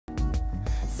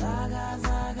Zaga,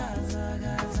 zaga,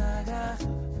 zaga, zaga.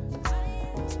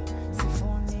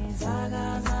 Sifuni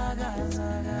zaga, zaga,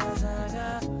 zaga, zaga.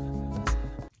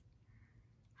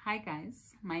 Hi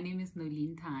guys, my name is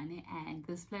Nolene Tane, and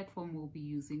this platform will be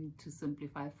using to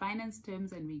simplify finance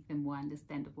terms and make them more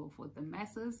understandable for the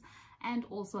masses, and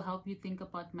also help you think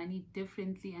about money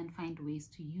differently and find ways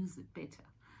to use it better.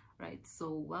 Right, so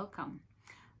welcome.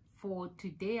 For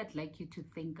today, I'd like you to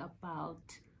think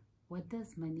about what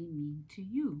does money mean to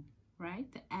you,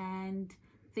 right? And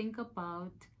think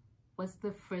about what's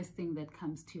the first thing that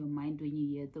comes to your mind when you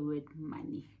hear the word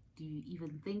money. Do you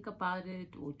even think about it,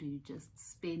 or do you just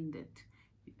spend it?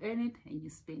 You earn it and you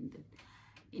spend it.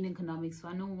 In Economics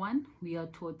 101, we are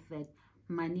taught that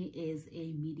money is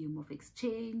a medium of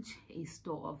exchange, a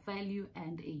store of value,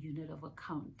 and a unit of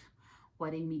account.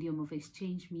 What a medium of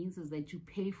exchange means is that you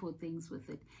pay for things with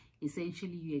it.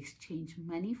 Essentially, you exchange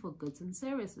money for goods and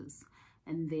services.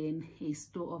 And then a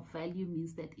store of value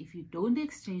means that if you don't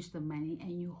exchange the money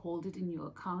and you hold it in your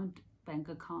account, bank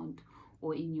account,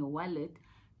 or in your wallet,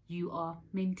 you are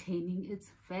maintaining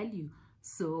its value.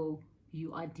 So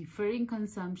you are deferring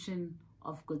consumption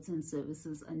of goods and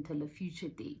services until a future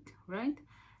date, right?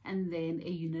 And then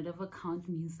a unit of account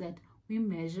means that we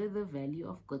measure the value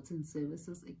of goods and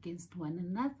services against one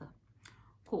another.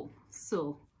 Cool.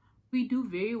 So we do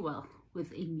very well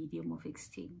with a medium of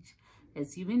exchange.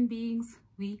 As human beings,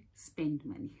 we spend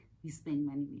money. We spend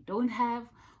money we don't have.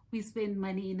 We spend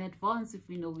money in advance if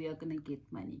we know we are going to get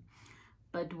money.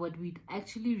 But what we'd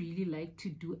actually really like to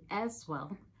do as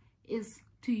well is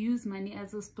to use money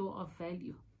as a store of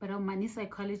value. But our money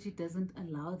psychology doesn't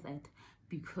allow that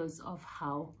because of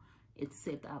how it's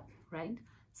set up, right?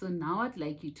 So now I'd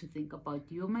like you to think about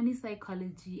your money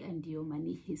psychology and your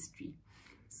money history.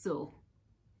 So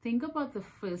think about the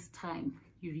first time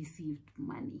you received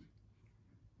money.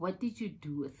 What did you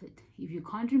do with it? If you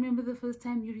can't remember the first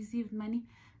time you received money,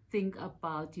 think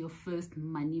about your first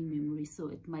money memory. So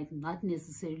it might not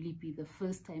necessarily be the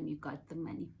first time you got the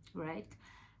money, right?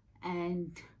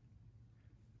 And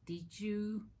did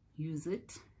you use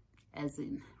it, as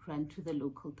in run to the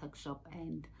local tuck shop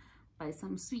and buy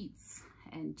some sweets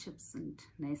and chips and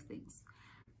nice things?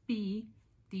 B,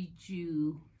 did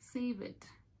you save it?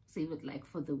 Save it like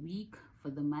for the week, for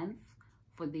the month,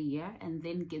 for the year, and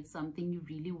then get something you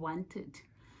really wanted?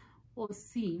 Or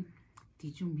C,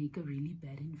 did you make a really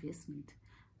bad investment?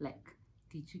 Like,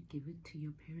 did you give it to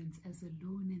your parents as a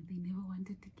loan and they never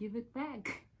wanted to give it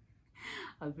back?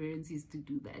 Our parents used to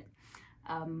do that.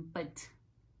 But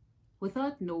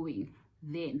without knowing,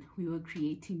 then we were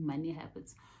creating money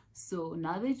habits. So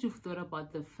now that you've thought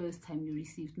about the first time you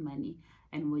received money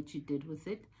and what you did with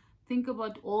it, think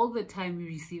about all the time you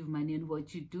receive money and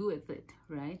what you do with it,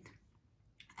 right?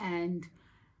 And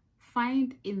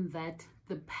find in that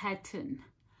the pattern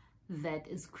that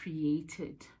is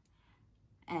created.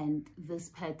 And this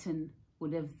pattern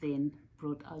would have then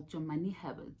brought out your money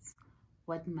habits.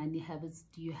 What money habits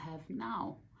do you have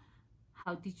now?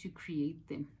 How did you create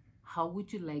them? How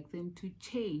would you like them to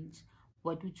change?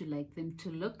 What would you like them to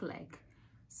look like?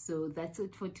 So that's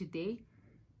it for today.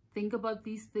 Think about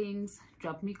these things,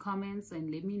 drop me comments, and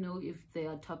let me know if there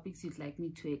are topics you'd like me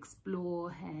to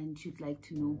explore and you'd like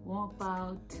to know more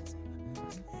about.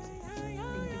 Thank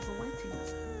you for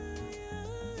watching.